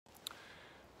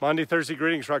Monday, Thursday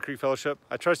greetings, Rock Creek Fellowship.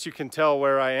 I trust you can tell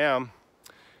where I am.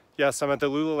 Yes, I'm at the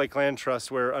Lula Lake Land Trust,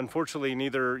 where unfortunately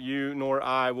neither you nor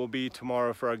I will be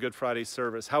tomorrow for our Good Friday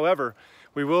service. However,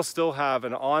 we will still have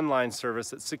an online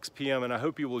service at 6 p.m. and I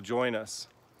hope you will join us.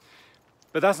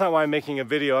 But that's not why I'm making a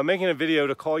video. I'm making a video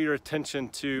to call your attention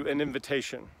to an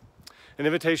invitation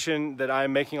that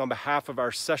I'm making on behalf of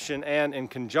our session and in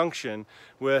conjunction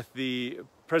with the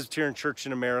Presbyterian Church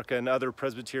in America and other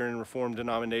Presbyterian Reformed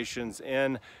denominations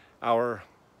in our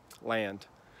land.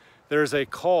 There's a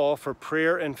call for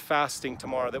prayer and fasting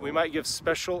tomorrow that we might give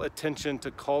special attention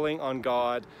to calling on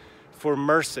God for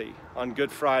mercy on Good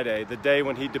Friday, the day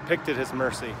when He depicted His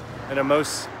mercy in a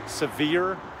most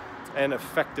severe and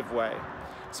effective way.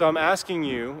 So I'm asking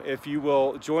you if you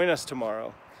will join us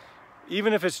tomorrow,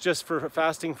 even if it's just for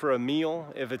fasting for a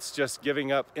meal, if it's just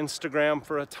giving up Instagram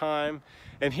for a time.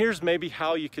 And here's maybe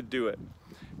how you could do it.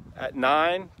 At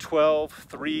 9, 12,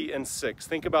 3, and 6.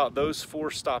 Think about those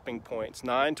 4 stopping points,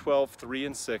 9, 12, 3,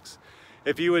 and 6.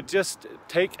 If you would just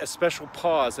take a special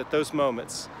pause at those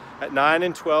moments. At 9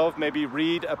 and 12, maybe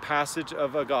read a passage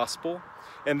of a gospel.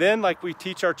 And then, like we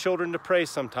teach our children to pray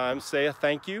sometimes, say a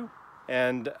thank you,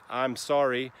 and I'm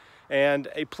sorry, and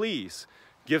a please.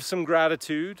 Give some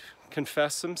gratitude,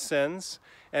 confess some sins,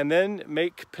 and then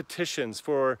make petitions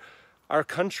for our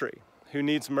country who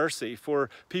needs mercy, for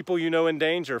people you know in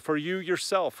danger, for you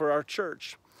yourself, for our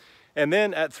church. And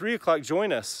then at 3 o'clock,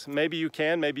 join us. Maybe you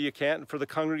can, maybe you can't, for the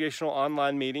congregational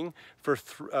online meeting, for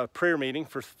prayer meeting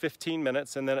for 15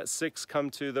 minutes, and then at 6, come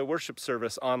to the worship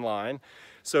service online.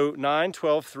 So 9,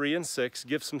 12, 3, and 6,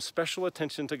 give some special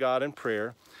attention to God in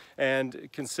prayer, and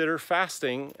consider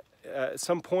fasting at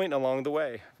some point along the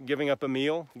way, giving up a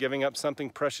meal, giving up something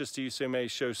precious to you so you may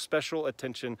show special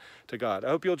attention to God. I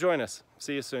hope you'll join us.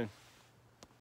 See you soon.